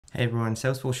Hey everyone,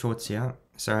 Salesforce Shorts here.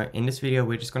 So in this video,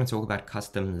 we're just going to talk about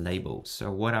custom labels. So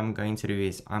what I'm going to do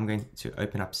is I'm going to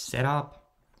open up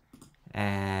Setup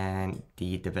and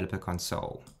the Developer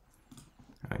Console.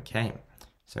 Okay,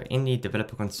 so in the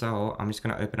Developer Console, I'm just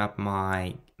going to open up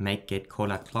my make get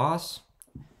callout class.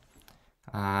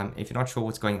 If you're not sure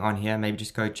what's going on here, maybe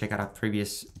just go check out our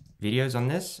previous videos on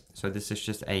this. So this is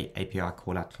just a API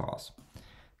callout class.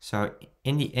 So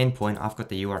in the endpoint, I've got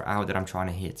the URL that I'm trying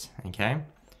to hit, okay?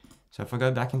 So if I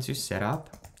go back into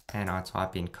setup and I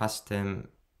type in custom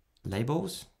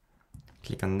labels,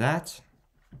 click on that,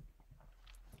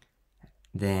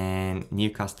 then new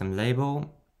custom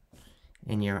label.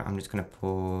 In here, I'm just gonna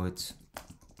put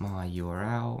my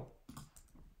URL.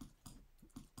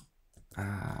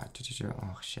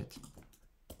 Oh shit.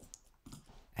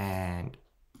 And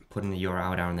put in the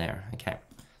URL down there, okay.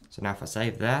 So now if I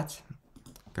save that,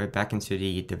 go back into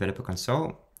the developer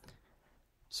console.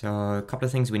 So a couple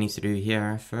of things we need to do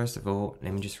here. First of all,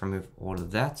 let me just remove all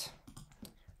of that.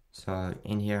 So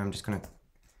in here, I'm just gonna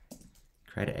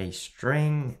create a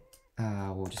string.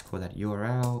 We'll just call that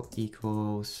URL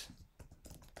equals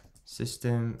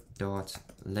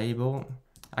system.label.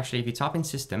 Actually, if you type in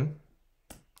system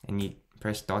and you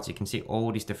press dots, you can see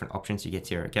all these different options you get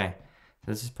here, okay?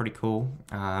 So this is pretty cool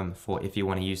for if you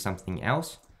wanna use something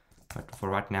else. But for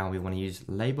right now, we wanna use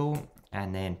label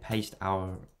and then paste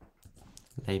our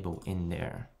label in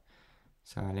there.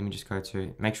 So let me just go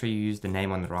to, make sure you use the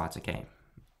name on the right, okay?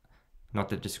 Not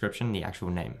the description, the actual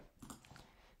name.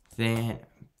 Then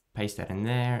paste that in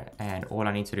there, and all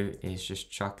I need to do is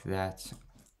just chuck that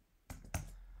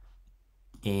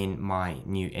in my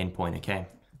new endpoint, okay?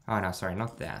 Oh no, sorry,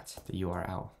 not that, the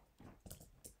URL.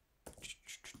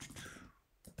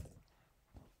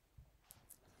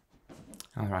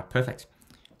 All right, perfect.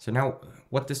 So now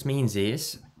what this means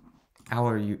is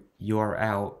our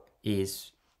URL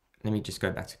is, let me just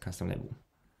go back to custom label.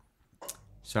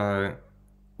 So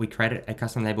we created a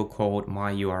custom label called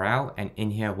my URL, and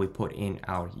in here we put in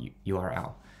our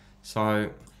URL.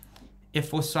 So if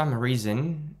for some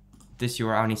reason this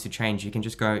URL needs to change, you can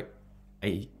just go,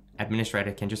 a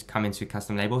administrator can just come into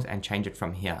custom labels and change it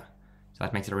from here. So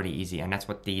that makes it really easy, and that's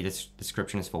what the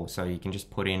description is for. So you can just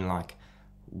put in like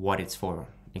what it's for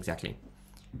exactly.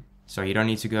 So you don't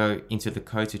need to go into the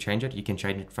code to change it. You can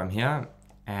change it from here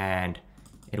and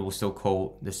it will still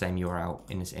call the same URL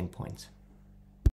in this endpoint.